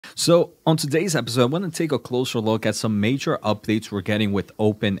So, on today's episode, I want to take a closer look at some major updates we're getting with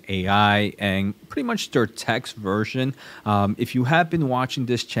OpenAI and pretty much their text version. If you have been watching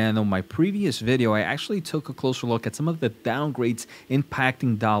this channel, my previous video, I actually took a closer look at some of the downgrades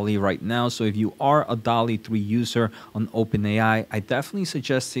impacting DALL-E right now. So, if you are a DALL-E 3 user on OpenAI, I definitely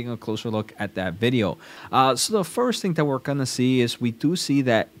suggest taking a closer look at that video. So, the first thing that we're going to see is we do see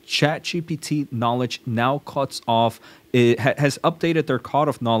that ChatGPT knowledge now cuts off. It has updated their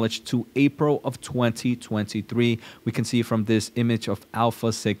cutoff knowledge to April of 2023. We can see from this image of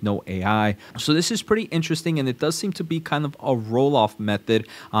Alpha Signal AI. So this is pretty interesting, and it does seem to be kind of a roll-off method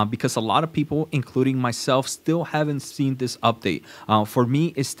because a lot of people, including myself, still haven't seen this update. For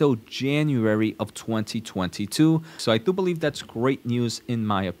me, it's still January of 2022. So I do believe that's great news in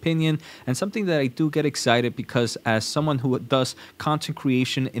my opinion, and something that I do get excited because as someone who does content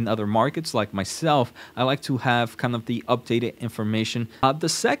creation in other markets like myself, I like to have kind of the updated information. The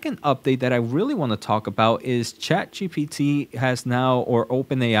second update that I really want to talk about is ChatGPT has now, or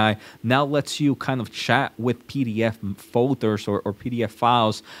OpenAI now lets you kind of chat with PDF folders or PDF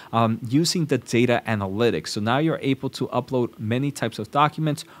files using the data analytics. So now you're able to upload many types of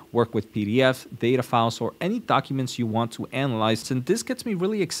documents, work with PDFs, data files, or any documents you want to analyze. And this gets me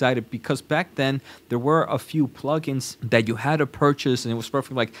really excited because back then there were a few plugins that you had to purchase, and it was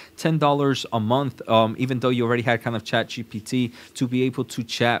roughly like $10 a month, even though you already had kind of ChatGPT to be able to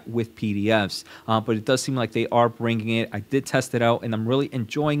chat with PDFs. But it does seem like they are bringing it. I did test it out and I'm really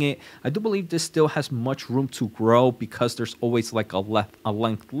enjoying it. I do believe this still has much room to grow because there's always like a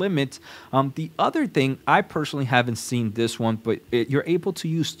length limit. The other thing, I personally haven't seen this one, but you're able to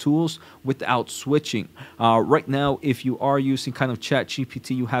use tools without switching. Right now, if you are using kind of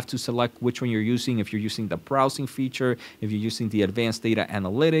ChatGPT, you have to select which one you're using. If you're using the browsing feature, if you're using the advanced data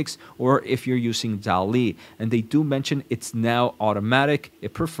analytics, or if you're using DALL-E. And they do mention it's now automatic.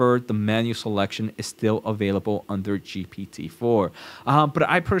 It preferred the manual selection is still available under GPT-4. But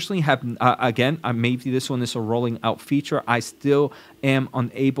I personally have, again, maybe this one is a rolling out feature. I still am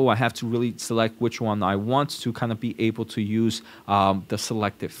unable. I have to really select which one I want to kind of be able to use the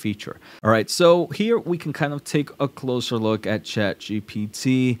selected feature. All right, so here we can kind of take a closer look at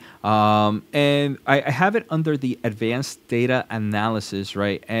ChatGPT. And I have it under the advanced data analysis,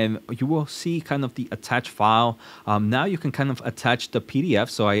 right? And you will see kind of the attached file. Now you can kind of attach the PDF.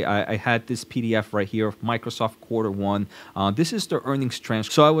 So I had this PDF right here of Microsoft Q1. This is the earnings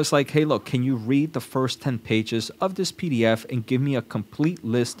transcript. So I was like, hey, look, can you read the first 10 pages of this PDF and give me a complete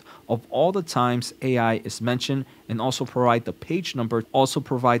list of all the times AI is mentioned, and also provide the page number, also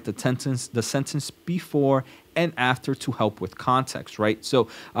provide the sentence before and after to help with context, right? So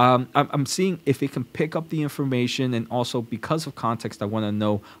I'm seeing if it can pick up the information, and also because of context, I want to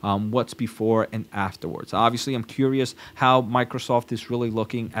know what's before and afterwards. Obviously, I'm curious how Microsoft is really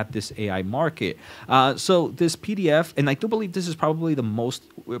looking at this AI market. So this PDF, and I do believe this is probably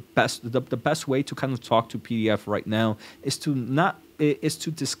the best way to kind of talk to PDF right now, is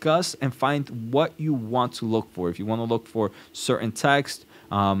to discuss and find what you want to look for. If you want to look for certain text,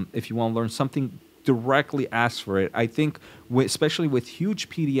 if you want to learn something, directly ask for it. I think especially with huge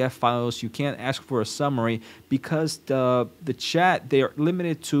PDF files, you can't ask for a summary because the chat, they are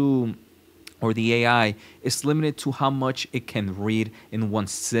limited to, or the AI is limited to how much it can read in one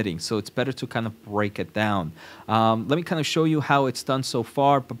sitting. So it's better to kind of break it down. Let me kind of show you how it's done so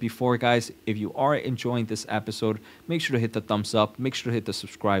far. But before, guys, if you are enjoying this episode, make sure to hit the thumbs up. Make sure to hit the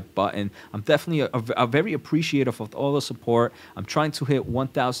subscribe button. I'm definitely very appreciative of all the support. I'm trying to hit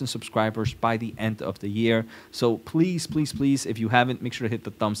 1,000 subscribers by the end of the year. So please, please, please, if you haven't, make sure to hit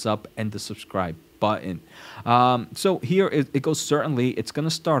the thumbs up and the subscribe button. So here it goes. Certainly, it's going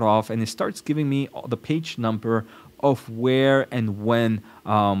to start off, and it starts giving me the page number of where and when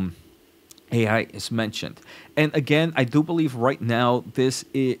AI is mentioned. And again, I do believe right now this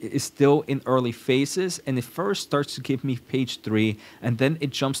is still in early phases, and it first starts to give me page 3, and then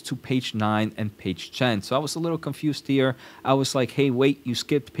it jumps to page 9 and page 10. So I was a little confused here. I was like, hey, wait, you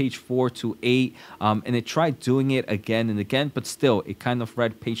skipped page 4 to 8, and it tried doing it again and again, but still, it kind of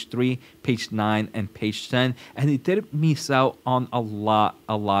read page 3, page 9, and page 10, and it did miss out on a lot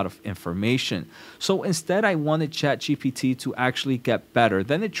of information. So instead, I wanted ChatGPT to actually get better.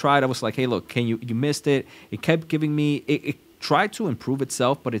 Then it tried. I was like, hey, look, you missed it. It kept giving me, it tried to improve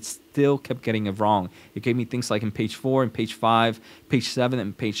itself, but it's still kept getting it wrong. It gave me things like in page 4 and page 5, page 7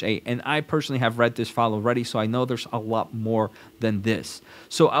 and page 8. And I personally have read this file already, so I know there's a lot more than this.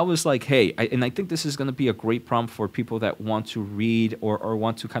 So I was like, hey, and I think this is going to be a great prompt for people that want to read or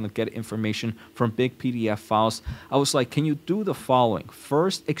want to kind of get information from big PDF files. I was like, can you do the following?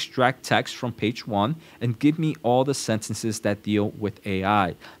 First, extract text from page 1 and give me all the sentences that deal with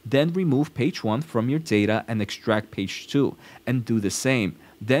AI. Then remove page 1 from your data and extract page 2 and do the same.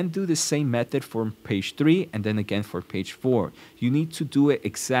 Then do the same method for page 3 and then again for page 4. You need to do it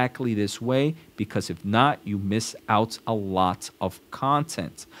exactly this way, because if not, you miss out a lot of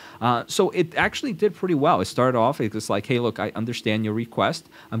content. So it actually did pretty well. It started off, it was like, hey, look, I understand your request.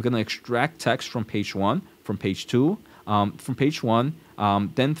 I'm going to extract text from page 1, from page 2, from page 1,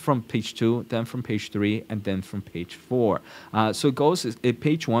 then from page 2, then from page 3, and then from page 4. So it goes, in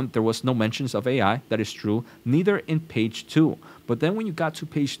page 1, there was no mentions of AI. That is true. Neither in page 2. But then when you got to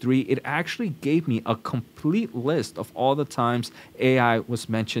page 3, it actually gave me a complete list of all the times AI was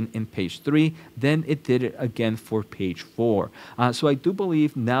mentioned in page 3. Then it did it again for page 4. So I do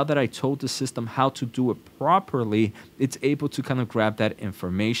believe now that I told the system how to do it properly, it's able to kind of grab that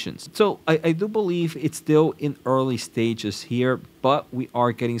information. So I do believe it's still in early stages here, but we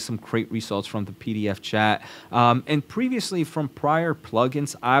are getting some great results from the PDF chat. And previously from prior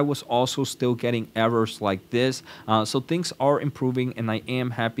plugins, I was also still getting errors like this. So things are improving, and I am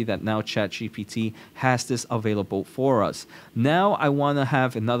happy that now ChatGPT has this available for us. Now I want to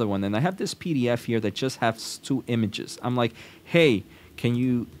have another one, and I have this PDF here that just has 2 images. I'm like, hey, can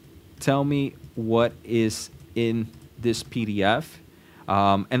you tell me what is in this PDF?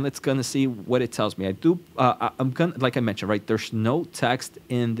 And let's gonna see what it tells me. I'm gonna, like I mentioned, right? There's no text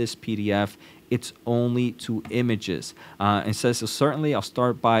in this PDF. It's only 2 images. It says, so certainly I'll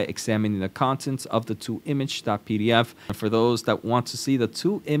start by examining the contents of the 2image.pdf. And for those that want to see, the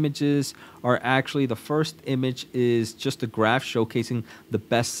 2 images are actually, the first image is just a graph showcasing the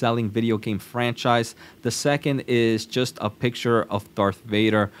best-selling video game franchise. The second is just a picture of Darth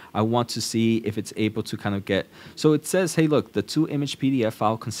Vader. I want to see if it's able to kind of get, so it says, hey, look, the 2image PDF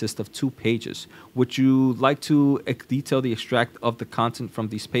file consists of 2 pages. Would you like to detail the extract of the content from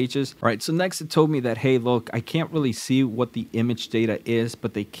these pages? All right, so next it told me that, hey, look, I can't really see what the image data is,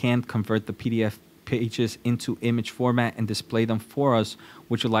 but they can convert the PDF pages into image format and display them for us.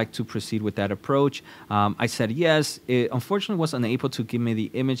 Would you like to proceed with that approach? I said yes. It unfortunately was unable to give me the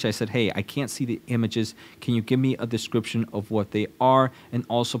image. I said, hey, I can't see the images. Can you give me a description of what they are and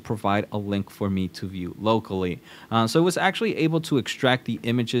also provide a link for me to view locally? So it was actually able to extract the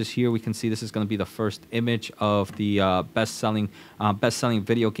images. Here we can see this is going to be the first image of the best-selling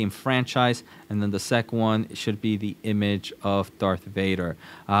video game franchise, and then the second one should be the image of Darth Vader.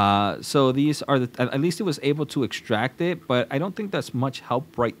 So these are at least it was able to extract it, but I don't think that's much help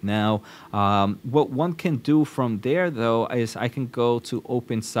right now. What one can do from there, though, is I can go to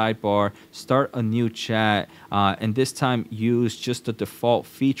open sidebar, start a new chat, and this time use just the default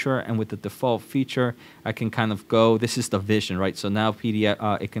feature. And with the default feature, I can kind of go, this is the vision, right? So now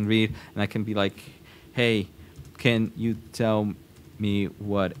PDF, it can read, and I can be like, hey, can you tell me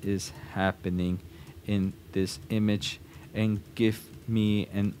what is happening in this image and give me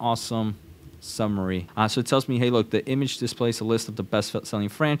an awesome summary. So it tells me, hey, look, the image displays a list of the best-selling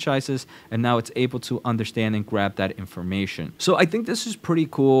franchises, and now it's able to understand and grab that information. So I think this is pretty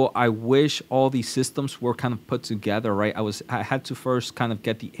cool. I wish all these systems were kind of put together, right? I had to first kind of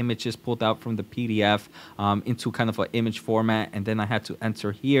get the images pulled out from the PDF into kind of an image format, and then I had to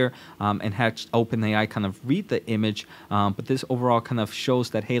enter here and had OpenAI kind of read the image. But this overall kind of shows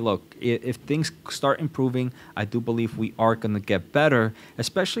that, hey, look, if things start improving, I do believe we are going to get better,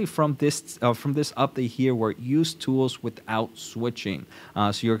 especially from this update here where it used tools without switching.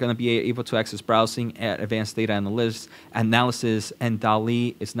 So you're going to be able to access browsing at advanced data analysis, and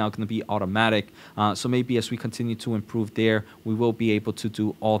DALL-E is now going to be automatic. So maybe as we continue to improve there, we will be able to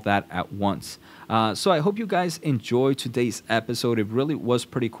do all that at once. So I hope you guys enjoyed today's episode. It really was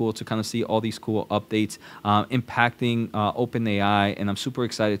pretty cool to kind of see all these cool updates impacting OpenAI, and I'm super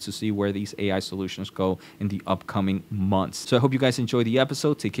excited to see where these AI solutions go in the upcoming months. So I hope you guys enjoyed the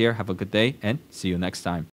episode. Take care, have a good day, and see you next time.